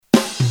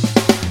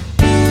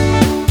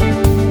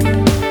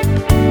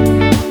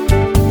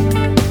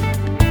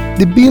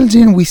The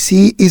building we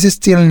see is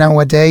still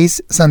nowadays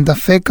Santa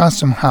Fe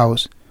Custom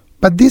House,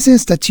 but this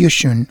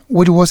institution,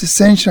 which was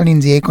essential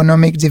in the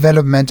economic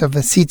development of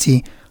the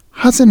city,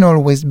 hasn't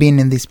always been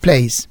in this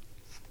place.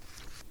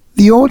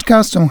 The old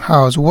custom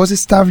house was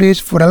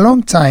established for a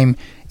long time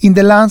in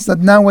the lands that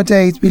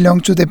nowadays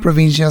belong to the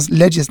provincial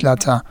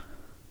legislature.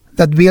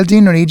 That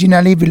building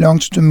originally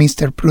belonged to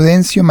Mr.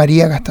 Prudencio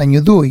María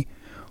Castaño Duy,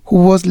 who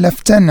was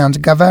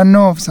Lieutenant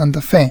Governor of Santa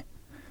Fe.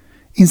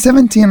 In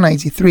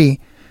 1793,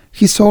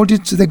 he sold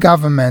it to the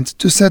government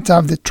to set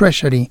up the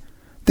treasury,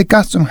 the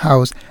custom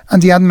house, and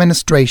the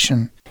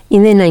administration.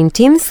 In the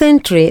 19th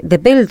century, the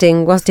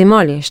building was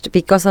demolished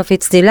because of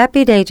its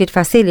dilapidated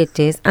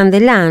facilities and the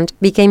land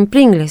became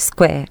Pringles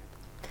Square.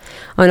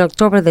 On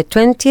October the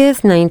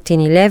 20th,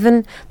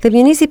 1911, the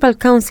Municipal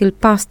Council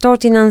passed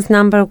Ordinance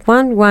number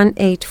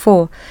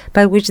 1184,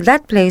 by which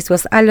that place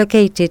was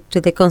allocated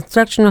to the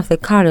construction of the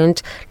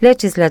current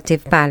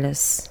Legislative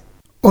Palace.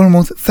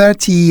 Almost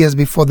 30 years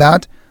before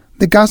that,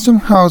 the custom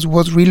house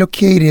was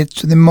relocated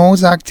to the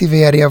most active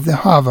area of the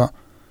harbor.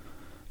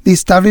 The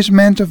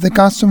establishment of the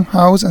custom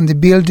house and the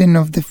building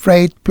of the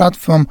freight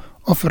platform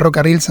of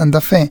Ferrocarril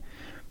Santa Fe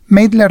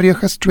made La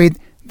Rioja Street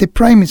the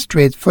prime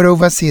street for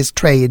overseas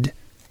trade.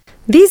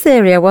 This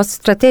area was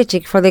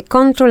strategic for the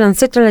control and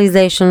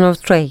centralization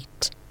of trade.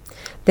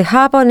 The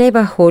harbor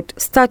neighborhood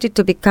started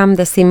to become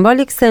the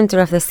symbolic center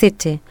of the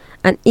city,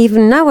 and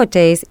even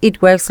nowadays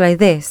it works like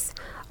this,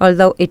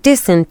 although it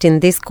isn't in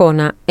this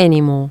corner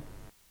anymore.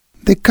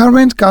 The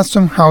current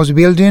custom house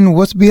building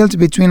was built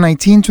between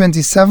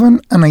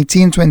 1927 and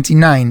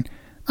 1929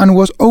 and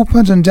was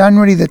opened on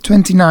January the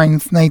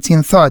 29th,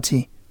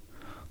 1930.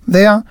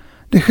 There,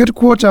 the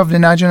headquarters of the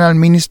National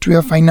Ministry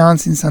of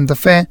Finance in Santa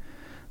Fe,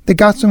 the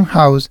custom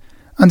house,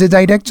 and the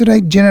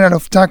Directorate General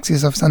of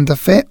Taxes of Santa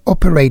Fe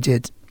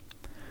operated.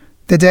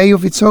 The day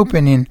of its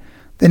opening,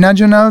 the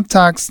National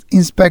Tax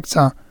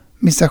Inspector,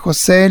 Mr.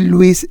 José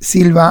Luis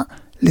Silva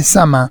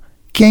Lezama,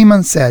 came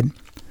and said,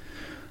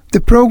 "The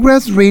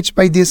progress reached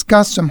by this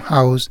custom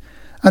house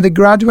and the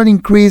gradual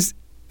increase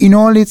in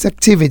all its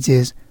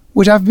activities,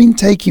 which have been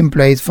taking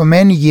place for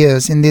many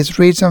years in this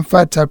rich and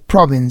fertile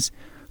province,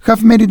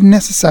 have made it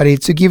necessary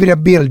to give it a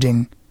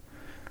building.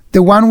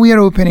 The one we are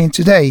opening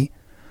today,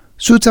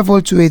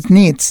 suitable to its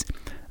needs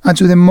and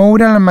to the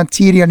moral and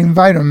material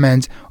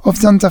environment of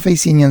Santa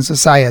Fecinian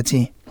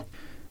society."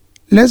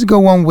 Let's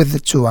go on with the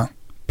tour.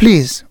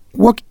 Please,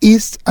 walk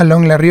east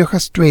along La Rioja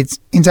streets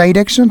in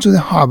direction to the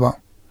harbor.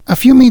 A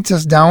few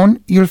meters down,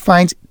 you'll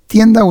find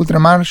Tienda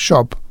Ultramar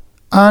shop,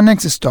 our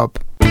next stop.